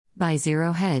By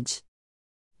Zero Hedge.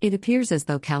 It appears as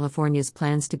though California's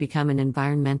plans to become an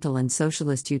environmental and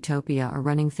socialist utopia are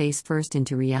running face first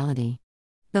into reality.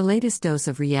 The latest dose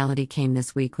of reality came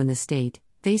this week when the state,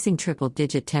 facing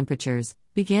triple-digit temperatures,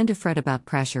 began to fret about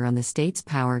pressure on the state's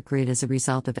power grid as a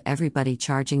result of everybody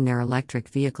charging their electric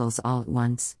vehicles all at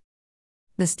once.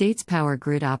 The state's power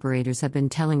grid operators have been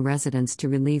telling residents to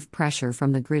relieve pressure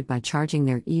from the grid by charging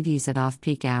their EVs at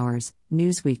off-peak hours,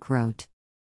 Newsweek wrote.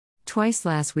 Twice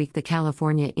last week, the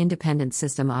California Independent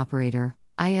System Operator,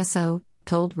 ISO,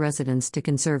 told residents to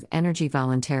conserve energy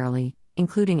voluntarily,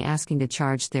 including asking to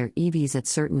charge their EVs at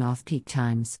certain off-peak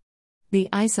times. The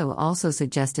ISO also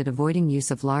suggested avoiding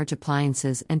use of large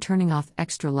appliances and turning off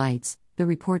extra lights, the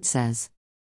report says.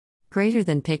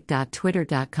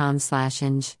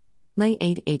 pic.twitter.com/inj. Lay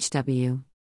 8HW.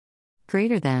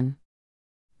 Greater than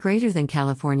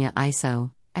California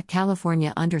ISO, at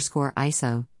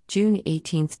California_ISO, June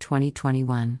 18,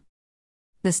 2021.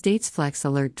 The state's Flex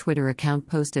Alert Twitter account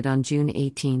posted on June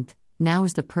 18, "Now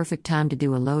is the perfect time to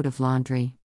do a load of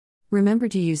laundry. Remember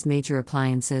to use major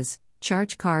appliances,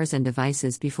 charge cars and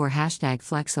devices before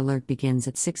 #FlexAlert begins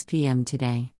at 6 p.m.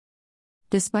 today."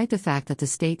 Despite the fact that the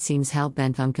state seems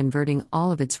hell-bent on converting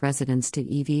all of its residents to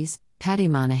EVs, Patty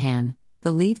Monahan,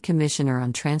 the lead commissioner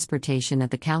on transportation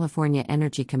at the California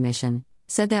Energy Commission,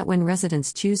 said that when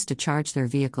residents choose to charge their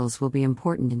vehicles will be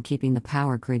important in keeping the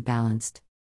power grid balanced.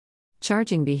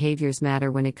 Charging behaviors matter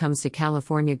when it comes to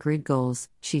California grid goals,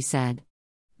 she said.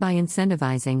 By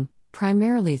incentivizing,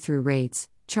 primarily through rates,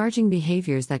 charging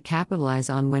behaviors that capitalize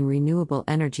on when renewable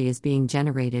energy is being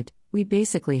generated, we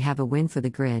basically have a win for the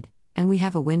grid, and we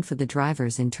have a win for the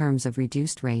drivers in terms of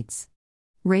reduced rates.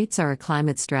 Rates are a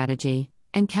climate strategy,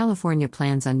 and California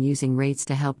plans on using rates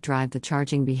to help drive the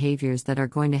charging behaviors that are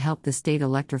going to help the state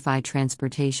electrify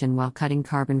transportation while cutting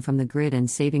carbon from the grid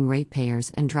and saving ratepayers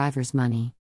and drivers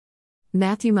money.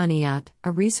 Matthew Muniot,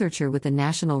 a researcher with the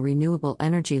National Renewable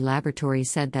Energy Laboratory,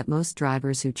 said that most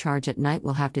drivers who charge at night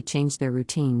will have to change their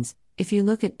routines. If you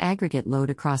look at aggregate load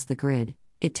across the grid,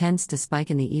 it tends to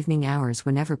spike in the evening hours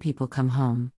whenever people come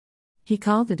home. He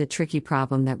called it a tricky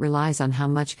problem that relies on how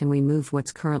much can we move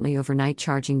what's currently overnight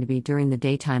charging to be during the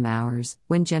daytime hours,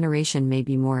 when generation may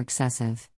be more excessive.